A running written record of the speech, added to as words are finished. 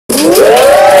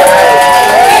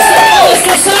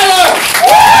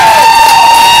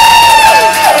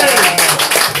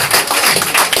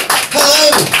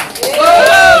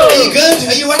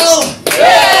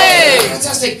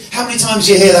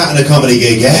you hear that in a comedy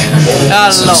gig, yeah?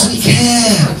 So we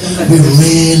care. We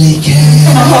really care.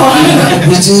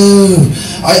 We do.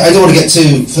 I don't want to get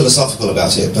too philosophical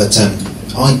about it, but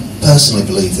I personally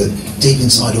believe that deep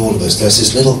inside all of us there's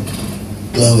this little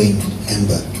glowing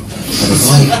ember. And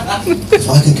if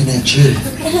I can connect you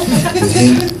with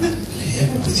him,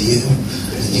 with you,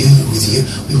 and you with you,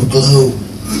 we will glow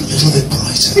a little bit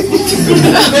brighter. A little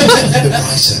bit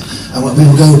brighter. And we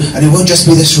will go, and it won't just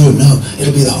be this room, no,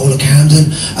 it'll be the whole of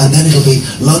Camden, and then it'll be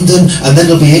London, and then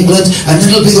it'll be England, and then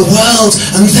it'll be the world,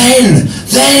 and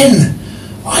then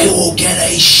I will get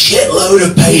a shitload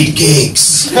of paid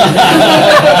gigs.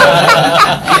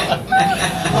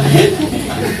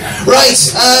 Right,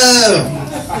 it's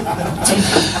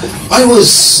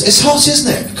hot,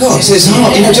 isn't it? God, it's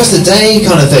hot, you know, just a day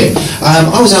kind of thing.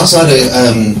 I was outside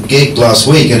a gig last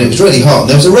week and it was really hot, and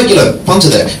there was a regular punter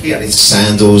there. He had his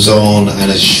sandals on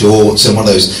and his shorts and one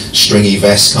of those stringy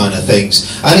vest kind of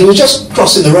things, and he was just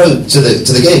crossing the road to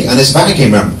the gig, and this van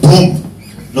came around, boom,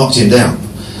 knocked him down,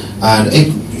 and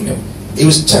it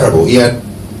was terrible. He had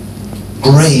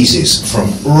grazes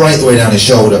from right the way down his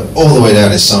shoulder, all the way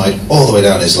down his side, all the way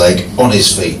down his leg, on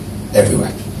his feet,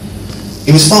 everywhere.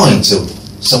 He was fine till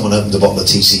someone opened a bottle of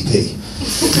TCP.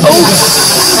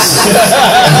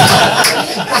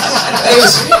 He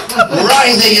was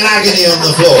writhing in agony on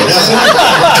the floor. Now,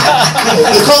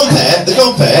 the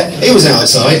compere, he was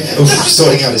outside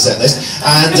sorting out his set list,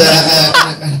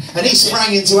 and he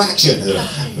sprang into action.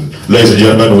 Ladies and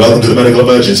gentlemen, welcome to the medical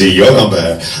emergency, your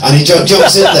compere. And he jumps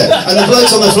in there, and the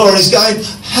bloke's on the floor and he's going,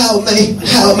 help me,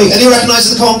 and he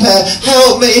recognises the compere,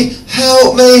 help me.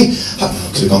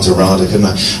 Could have gone to RADA, couldn't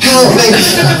I? Help me!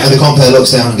 And the compere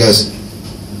looks down and goes,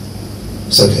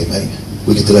 it's okay, mate.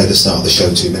 We could delay the start of the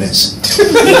show 2 minutes.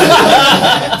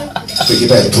 But you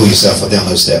better pull yourself down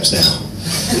those steps now.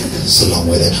 It's a long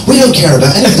way there. We don't care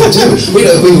about anything, do we?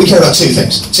 We care about two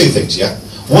things, yeah?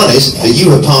 One is that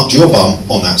you have parked your bum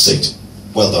on that seat.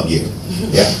 Well done, you.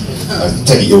 Yeah? I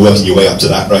take it you're working your way up to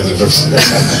that, right? The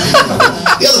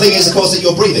other thing is, of course, that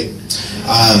you're breathing.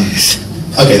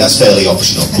 Okay, that's fairly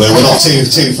optional. We're not too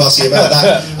fussy about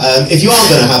that. If you are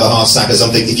going to have a heart attack or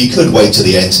something, if you could wait to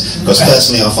the end, because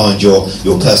personally I find your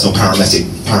personal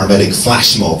paramedic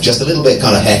flash mob just a little bit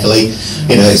kind of heckly.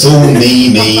 You know, it's all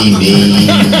me,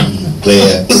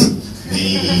 clear,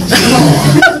 me.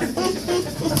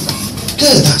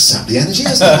 Good, that sapped the energy,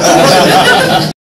 hasn't it?